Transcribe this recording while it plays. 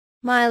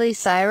Miley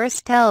Cyrus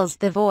tells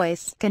The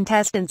Voice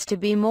contestants to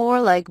be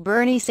more like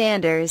Bernie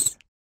Sanders.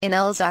 In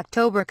Elle's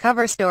October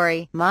cover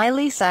story,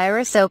 Miley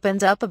Cyrus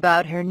opens up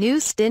about her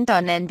new stint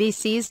on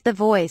NBC's The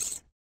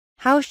Voice,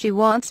 how she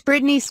wants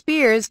Britney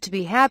Spears to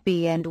be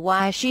happy and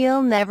why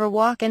she'll never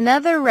walk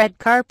another red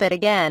carpet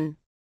again.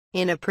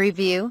 In a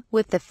preview,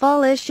 with the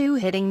fall issue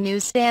hitting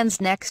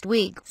newsstands next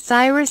week,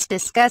 Cyrus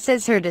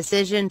discusses her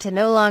decision to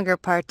no longer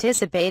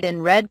participate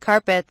in red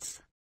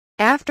carpets.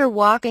 After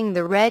walking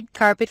the red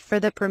carpet for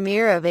the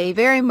premiere of A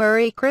Very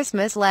Merry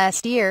Christmas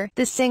last year,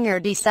 the singer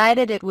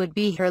decided it would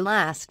be her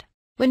last.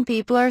 When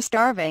people are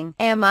starving,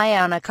 am I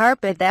on a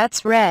carpet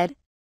that's red?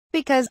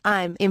 Because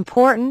I'm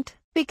important?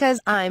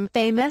 Because I'm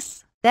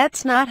famous?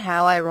 That's not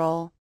how I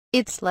roll.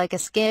 It's like a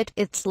skit,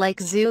 it's like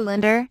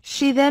Zoolander.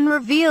 She then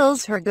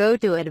reveals her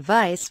go-to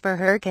advice for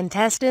her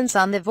contestants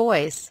on The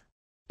Voice.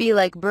 Be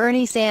like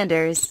Bernie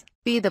Sanders.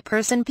 Be the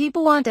person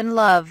people want and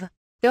love.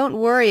 Don't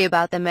worry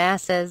about the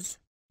masses.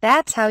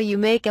 That's how you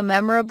make a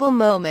memorable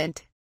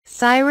moment.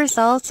 Cyrus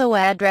also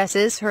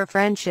addresses her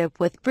friendship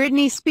with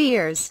Britney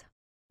Spears.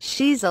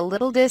 She's a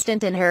little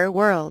distant in her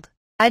world.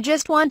 I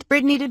just want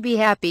Britney to be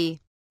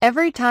happy.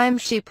 Every time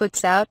she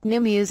puts out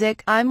new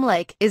music, I'm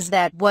like, is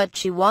that what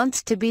she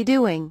wants to be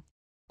doing?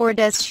 Or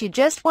does she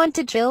just want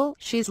to chill?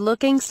 She's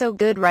looking so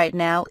good right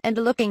now and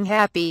looking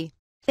happy.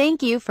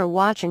 Thank you for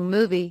watching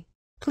movie.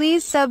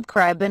 Please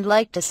subscribe and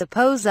like to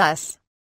support us.